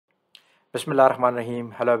Bismillah Rahman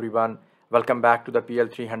Rahim. Hello everyone. Welcome back to the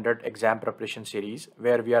PL-300 exam preparation series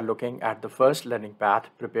where we are looking at the first learning path,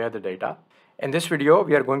 prepare the data. In this video,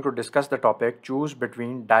 we are going to discuss the topic choose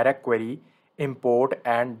between direct query, import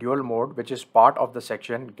and dual mode, which is part of the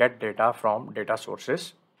section get data from data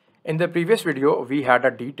sources. In the previous video, we had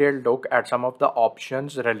a detailed look at some of the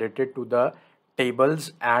options related to the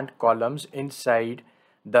tables and columns inside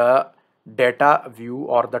the data view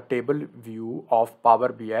or the table view of Power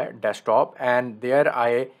BI desktop, and there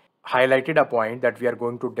I highlighted a point that we are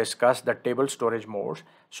going to discuss the table storage modes.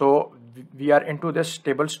 So we are into this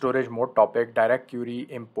table storage mode topic, direct query,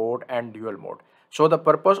 import and dual mode. So the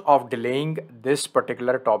purpose of delaying this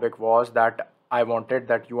particular topic was that I wanted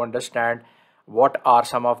that you understand what are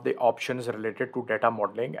some of the options related to data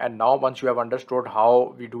modeling, and now once you have understood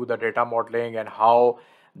how we do the data modeling and how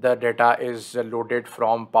the data is loaded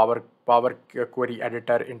from Power Query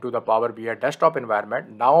editor into the Power BI desktop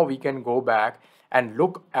environment, now we can go back and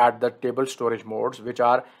look at the table storage modes, which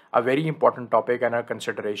are a very important topic and a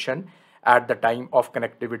consideration at the time of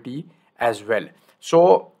connectivity as well.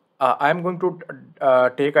 So I'm going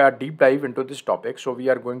to take a deep dive into this topic. So we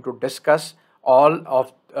are going to discuss all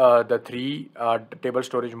of the three table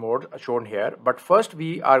storage modes shown here, but first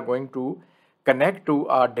we are going to connect to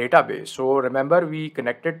a database. So remember, we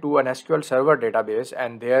connected to an SQL Server database,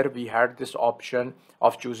 and there we had this option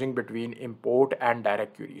of choosing between import and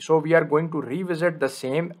direct query. So we are going to revisit the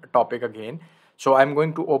same topic again. So I'm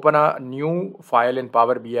going to open a new file in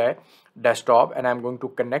Power BI desktop, and I'm going to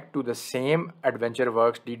connect to the same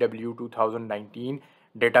AdventureWorks DW 2019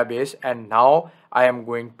 database, and now I am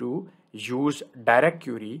going to use direct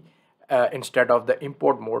query instead of the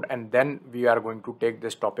import mode, and then we are going to take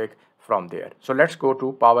this topic from there. So let's go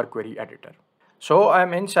to Power Query Editor. So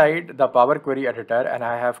I'm inside the Power Query Editor and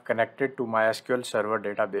I have connected to my SQL Server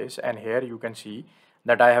database, and here you can see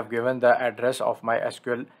that I have given the address of my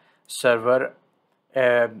SQL Server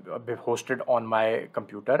hosted on my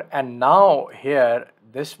computer, and now here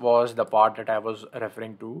this was the part that I was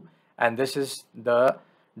referring to, and this is the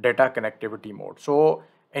data connectivity mode. So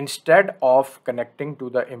instead of connecting to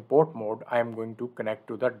the import mode, I am going to connect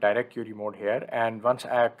to the direct query mode here, and once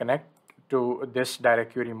I connect to this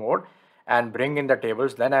direct query mode and bring in the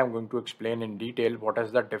tables, then I'm going to explain in detail what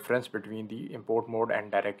is the difference between the import mode and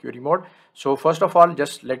direct query mode. So first of all,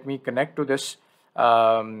 just let me connect to this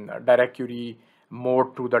direct query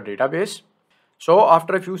mode to the database. So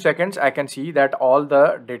after a few seconds, I can see that all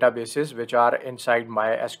the databases which are inside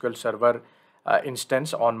my SQL Server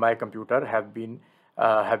instance on my computer have been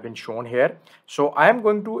shown here. So I am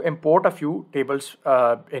going to import a few tables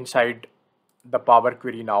inside the Power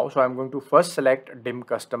Query now. So I'm going to first select dim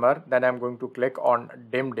customer, then I'm going to click on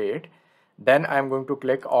dim date, then I'm going to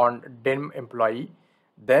click on dim employee,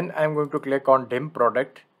 then I'm going to click on dim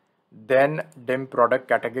product, then dim product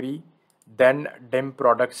category, then dim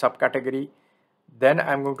product subcategory, then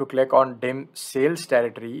I'm going to click on dim sales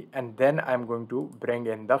territory, and then I'm going to bring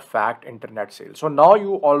in the fact internet sales. So now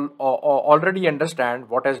you all already understand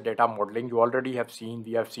what is data modeling. You already have seen,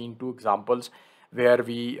 we have seen two examples where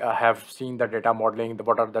we have seen the data modeling,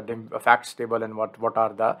 what are the dim facts table and what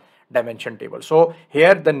are the dimension table. So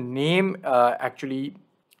here the name actually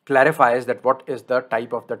clarifies that what is the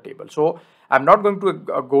type of the table. So I'm not going to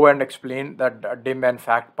go and explain the dim and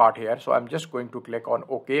fact part here. So I'm just going to click on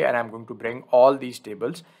OK, and I'm going to bring all these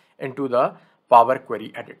tables into the Power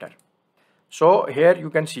Query Editor. So here you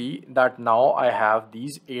can see that now I have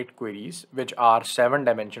these 8 queries, which are 7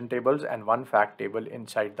 dimension tables and 1 fact table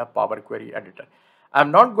inside the Power Query Editor.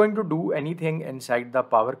 I'm not going to do anything inside the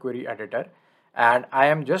Power Query Editor, and I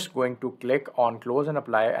am just going to click on close and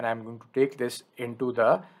apply, and I'm going to take this into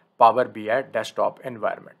the Power BI desktop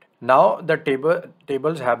environment. Now the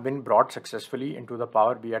tables have been brought successfully into the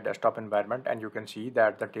Power BI desktop environment, and you can see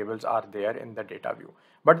that the tables are there in the data view.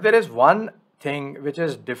 But there is one thing which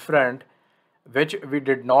is different, which we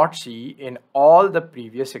did not see in all the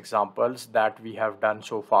previous examples that we have done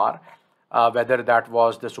so far, whether that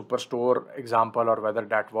was the Superstore example or whether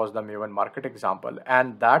that was the Maven Market example.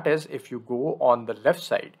 And that is, if you go on the left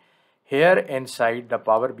side, here inside the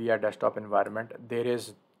Power BI desktop environment, there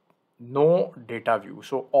is no data view.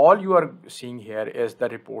 So all you are seeing here is the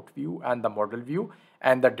report view and the model view,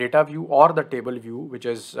 and the data view or the table view, which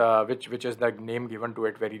is the name given to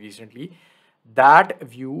it very recently. That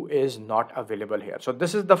view is not available here. So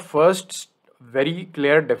this is the first very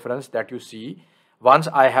clear difference that you see once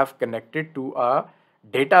I have connected to a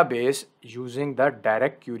database using the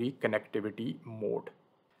direct query connectivity mode.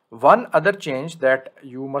 One other change that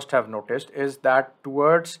you must have noticed is that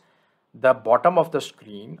towards the bottom of the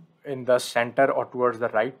screen, in the center or towards the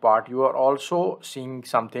right part, you are also seeing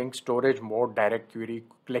something storage mode direct query,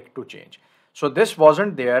 click to change. So this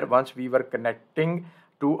wasn't there once we were connecting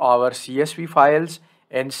to our CSV files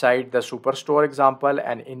inside the Superstore example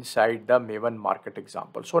and inside the Maven Market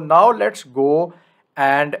example. So now let's go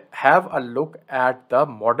and have a look at the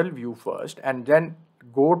model view first, and then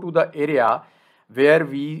go to the area where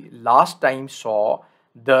we last time saw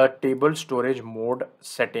the table storage mode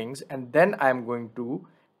settings, and then I'm going to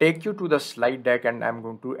take you to the slide deck and I'm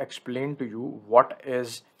going to explain to you what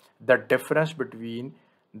is the difference between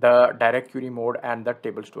the direct query mode and the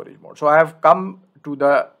table storage mode. So I have come to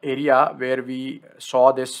the area where we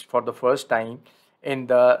saw this for the first time in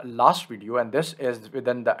the last video, and this is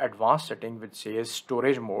within the advanced setting which says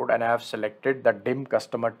storage mode, and I have selected the dim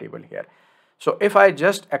customer table here. So if I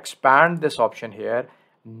just expand this option here,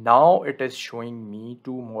 now it is showing me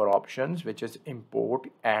two more options, which is import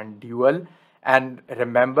and dual. And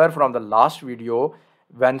remember from the last video,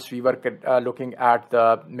 once we were looking at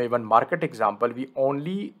the Maven Market example, we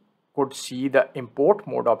only could see the import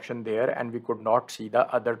mode option there and we could not see the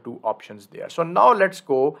other two options there. So now let's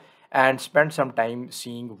go and spend some time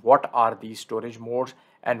seeing what are these storage modes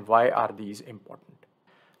and why are these important.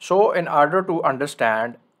 So in order to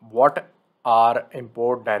understand what are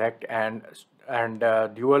import, direct and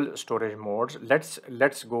dual storage modes,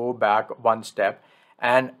 let's go back one step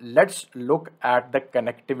and let's look at the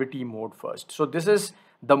connectivity mode first. So this is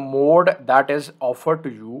the mode that is offered to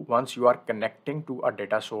you once you are connecting to a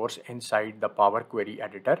data source inside the Power Query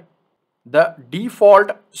editor. The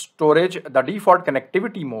default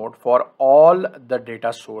connectivity mode for all the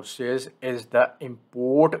data sources is the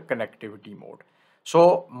import connectivity mode.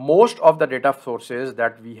 So most of the data sources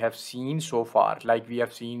that we have seen so far, like we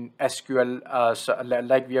have seen SQL,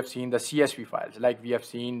 like we have seen the CSV files, like we have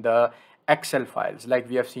seen the Excel files, like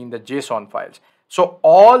we have seen the JSON files. So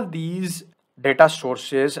all these data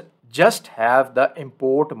sources just have the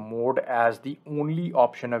import mode as the only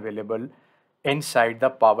option available inside the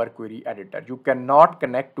Power Query editor. You cannot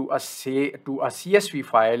connect to a CSV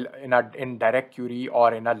file in direct query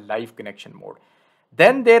or in a live connection mode.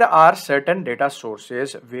 Then there are certain data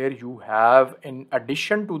sources where you have, in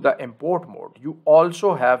addition to the import mode, you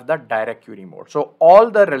also have the direct query mode. So all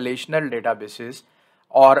the relational databases,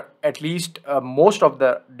 or at least most of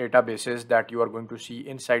the databases that you are going to see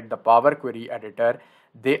inside the Power Query editor,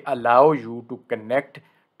 they allow you to connect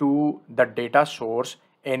to the data source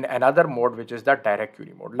in another mode, which is the direct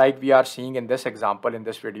query mode. Like we are seeing in this example in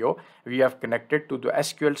this video, we have connected to the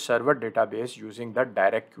SQL Server database using the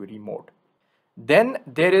direct query mode. Then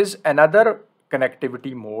there is another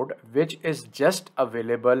connectivity mode which is just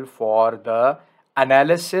available for the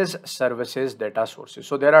analysis services data sources.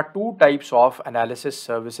 So there are two types of analysis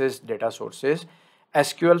services data sources: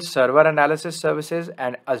 SQL Server Analysis Services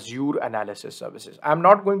and Azure Analysis Services. I'm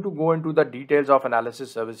not going to go into the details of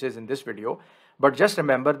analysis services in this video, but just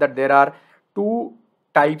remember that there are two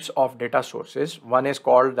types of data sources. One is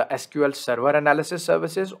called the SQL Server Analysis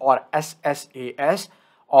Services, or SSAS,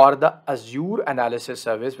 or the Azure Analysis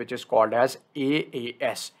Service, which is called as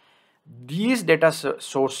AAS. These data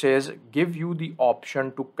sources give you the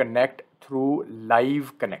option to connect through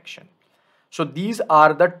live connection. So these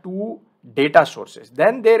are the two data sources.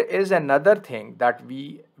 Then there is another thing that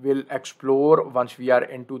we will explore once we are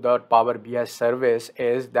into the Power BI service,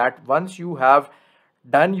 is that once you have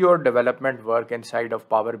done your development work inside of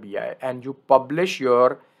Power BI and you publish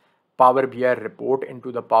your Power BI report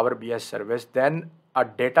into the Power BI service, then a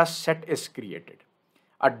data set is created.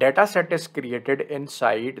 A data set is created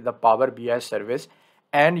inside the Power BI service,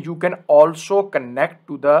 and you can also connect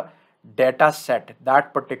to the data set,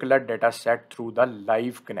 that particular data set, through the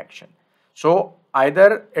live connection. So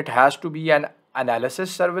either it has to be an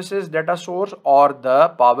analysis services data source or the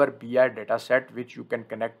Power BI data set, which you can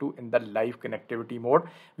connect to in the live connectivity mode.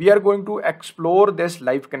 We are going to explore this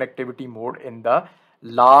live connectivity mode in the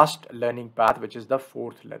last learning path, which is the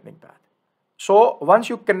fourth learning path. So once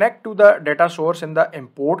you connect to the data source in the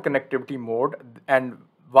import connectivity mode, and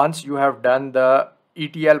once you have done the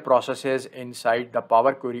ETL processes inside the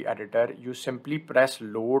Power Query editor, you simply press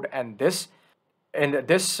load, and this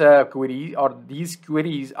query or these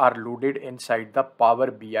queries are loaded inside the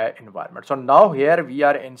Power BI environment. So now here we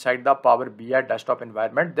are inside the Power BI desktop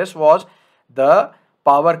environment. This was the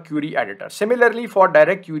Power Query editor. Similarly, for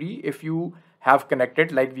direct query, if you have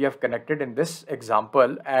connected, like we have connected in this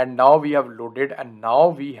example, and now we have loaded, and now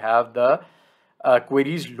we have the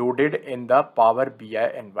queries loaded in the Power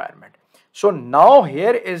BI environment. So now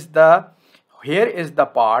here is the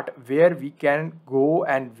part where we can go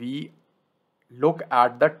and we look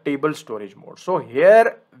at the table storage mode. So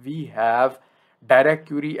here we have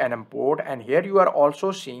DirectQuery and import. And here you are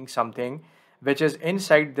also seeing something which is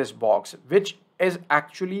inside this box, which is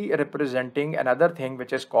actually representing another thing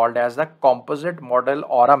which is called as the composite model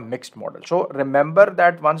or a mixed model. So remember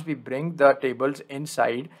that once we bring the tables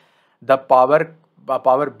inside the Power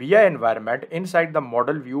BI environment, inside the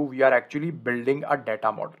model view, we are actually building a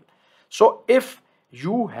data model. So if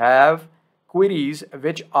you have queries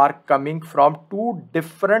which are coming from two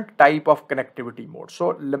different type of connectivity modes.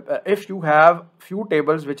 So if you have few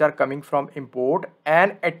tables which are coming from import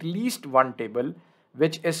and at least one table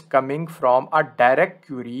which is coming from a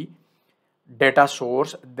DirectQuery data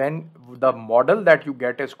source, then the model that you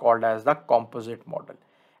get is called as the composite model.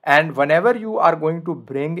 And whenever you are going to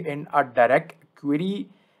bring in a DirectQuery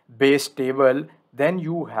based table, then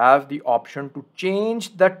you have the option to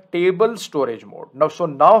change the table storage mode.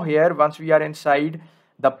 Now here, once we are inside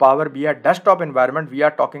the Power BI desktop environment, we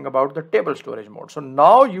are talking about the table storage mode. So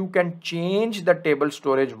now you can change the table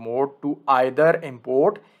storage mode to either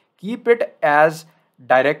import, keep it as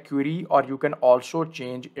DirectQuery, or you can also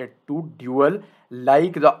change it to dual,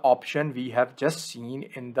 like the option we have just seen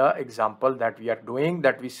in the example that we are doing,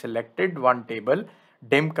 that we selected one table,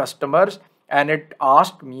 dim customers, and it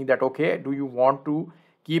asked me that, okay, do you want to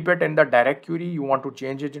keep it in the DirectQuery, you want to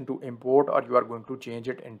change it into import, or you are going to change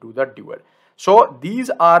it into the dual. So these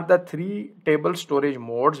are the three table storage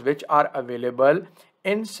modes which are available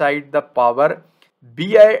inside the Power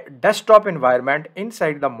BI desktop environment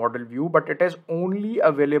inside the model view, but it is only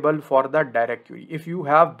available for the DirectQuery. If you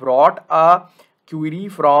have brought a query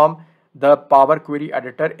from the Power Query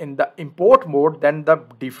editor in the import mode, then the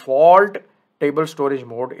default table storage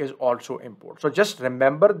mode is also import. So just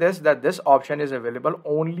remember this, that this option is available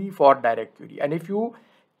only for DirectQuery. And if you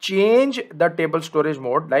change the table storage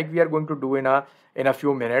mode, like we are going to do in a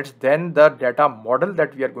few minutes, then the data model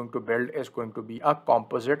that we are going to build is going to be a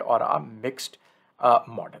composite or a mixed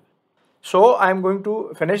model. So I'm going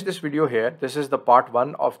to finish this video here. This is the part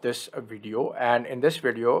 1 of this video, and in this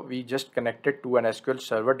video we just connected to an SQL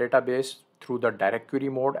Server database through the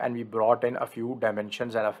DirectQuery mode, and we brought in a few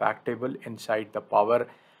dimensions and a fact table inside the Power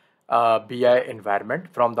BI environment.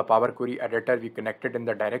 From the Power Query editor, we connected in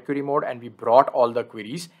the DirectQuery mode, and we brought all the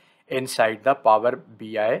queries inside the Power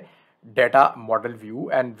BI data model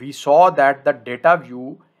view, and we saw that the data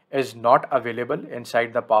view is not available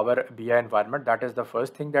inside the Power BI environment. That is the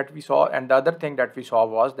first thing that we saw. And the other thing that we saw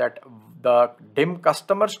was that the dim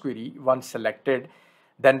customers query, once selected,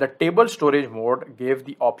 then the table storage mode gave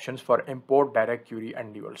the options for import, DirectQuery,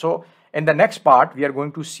 and dual. So in the next part, we are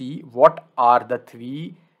going to see what are the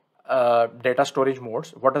three data storage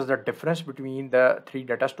modes, what is the difference between the three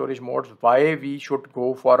data storage modes, why we should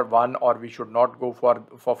go for one or we should not go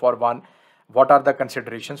for one, what are the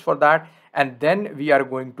considerations for that, and then we are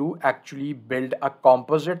going to actually build a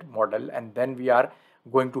composite model, and then we are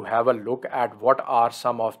going to have a look at what are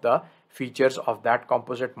some of the features of that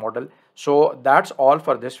composite model. So that's all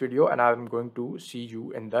for this video, and I'm going to see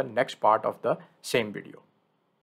you in the next part of the same video.